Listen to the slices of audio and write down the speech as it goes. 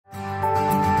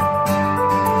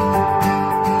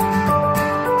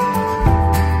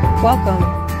Welcome.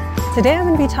 Today I'm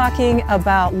going to be talking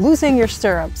about losing your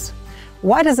stirrups.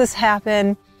 Why does this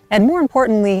happen? And more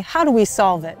importantly, how do we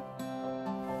solve it?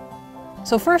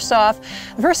 So first off,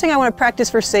 the first thing I want to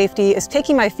practice for safety is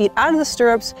taking my feet out of the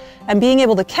stirrups and being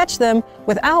able to catch them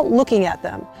without looking at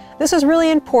them. This is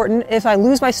really important if I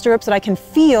lose my stirrups, that I can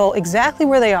feel exactly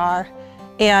where they are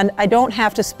and I don't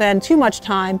have to spend too much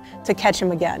time to catch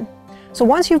them again. So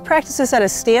once you've practiced this at a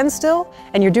standstill,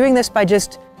 and you're doing this by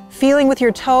just feeling with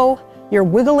your toe, you're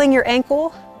wiggling your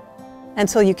ankle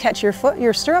until you catch your foot,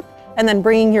 your stirrup, and then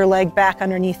bringing your leg back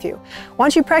underneath you.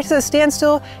 Once you practice at a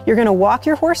standstill, you're going to walk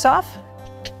your horse off,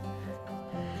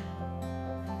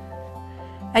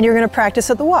 and you're going to practice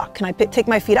at the walk. Can I take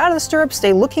my feet out of the stirrups,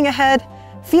 stay looking ahead,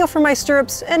 feel for my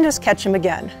stirrups, and just catch them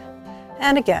again.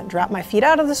 And again, drop my feet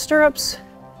out of the stirrups,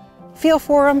 feel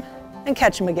for them, and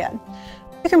catch them again.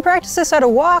 You can practice this at a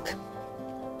walk,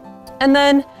 and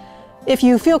then if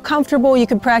you feel comfortable, you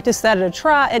can practice that at a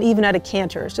trot and even at a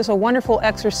canter. It's just a wonderful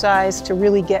exercise to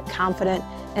really get confident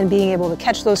and being able to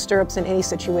catch those stirrups in any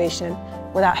situation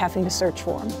without having to search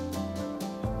for them.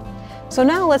 So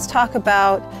now let's talk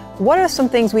about what are some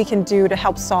things we can do to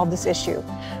help solve this issue.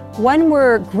 When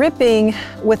we're gripping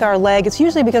with our leg, it's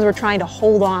usually because we're trying to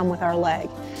hold on with our leg.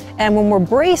 And when we're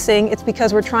bracing, it's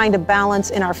because we're trying to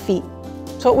balance in our feet.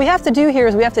 So what we have to do here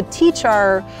is we have to teach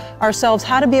ourselves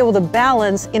how to be able to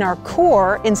balance in our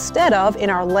core instead of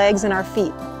in our legs and our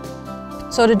feet.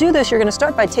 So to do this, you're going to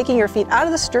start by taking your feet out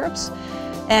of the stirrups,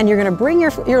 and you're going to bring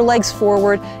your legs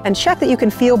forward and check that you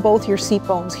can feel both your seat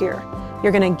bones here.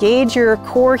 You're going to engage your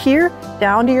core here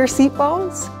down to your seat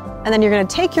bones, and then you're going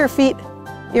to take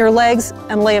your legs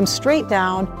and lay them straight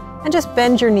down and just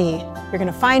bend your knee. You're going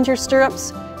to find your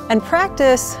stirrups and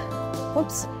practice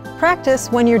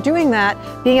when you're doing that,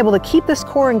 being able to keep this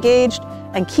core engaged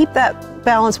and keep that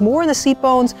balance more in the seat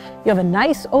bones. You have a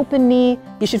nice open knee.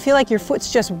 You should feel like your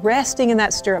foot's just resting in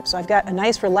that stirrup. So I've got a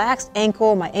nice relaxed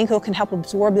ankle. My ankle can help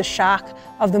absorb the shock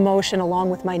of the motion along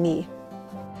with my knee.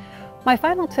 My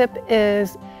final tip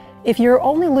is, if you're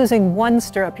only losing one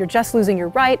stirrup, you're just losing your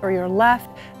right or your left,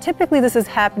 typically this is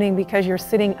happening because you're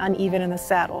sitting uneven in the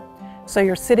saddle. So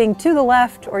you're sitting to the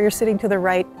left or you're sitting to the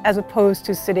right as opposed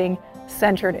to sitting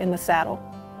centered in the saddle.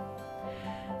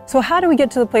 So how do we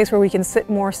get to the place where we can sit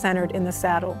more centered in the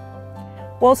saddle?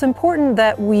 Well, it's important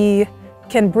that we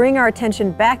can bring our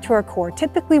attention back to our core.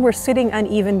 Typically we're sitting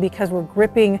uneven because we're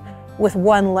gripping with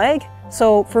one leg.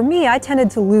 So for me, I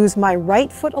tended to lose my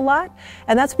right foot a lot,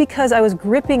 and that's because I was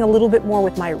gripping a little bit more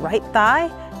with my right thigh.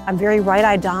 I'm very right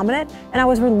eye dominant, and I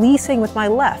was releasing with my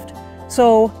left.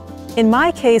 So in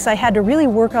my case, I had to really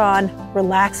work on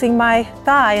relaxing my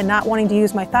thigh and not wanting to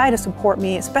use my thigh to support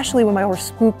me, especially when my horse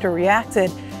spooked or reacted,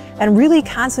 and really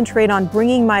concentrate on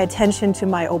bringing my attention to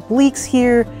my obliques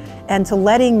here and to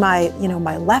letting my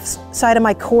left side of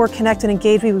my core connect and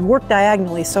engage. We would work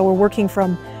diagonally, so we're working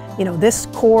from this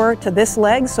core to this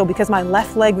leg. So because my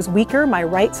left leg was weaker, my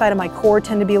right side of my core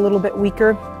tended to be a little bit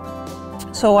weaker.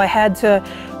 So I had to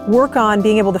work on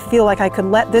being able to feel like I could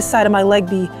let this side of my leg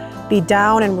be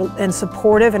down and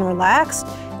supportive and relaxed,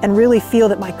 and really feel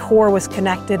that my core was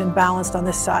connected and balanced on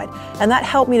this side. And that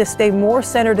helped me to stay more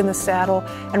centered in the saddle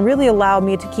and really allowed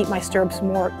me to keep my stirrups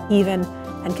more even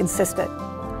and consistent.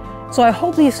 So I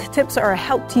hope these tips are a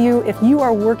help to you if you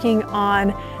are working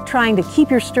on trying to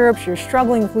keep your stirrups, you're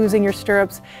struggling with losing your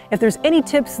stirrups. If there's any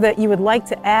tips that you would like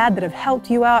to add that have helped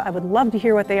you out, I would love to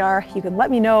hear what they are. You can let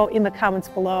me know in the comments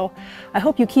below. I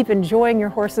hope you keep enjoying your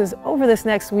horses over this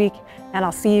next week, and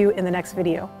I'll see you in the next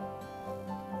video.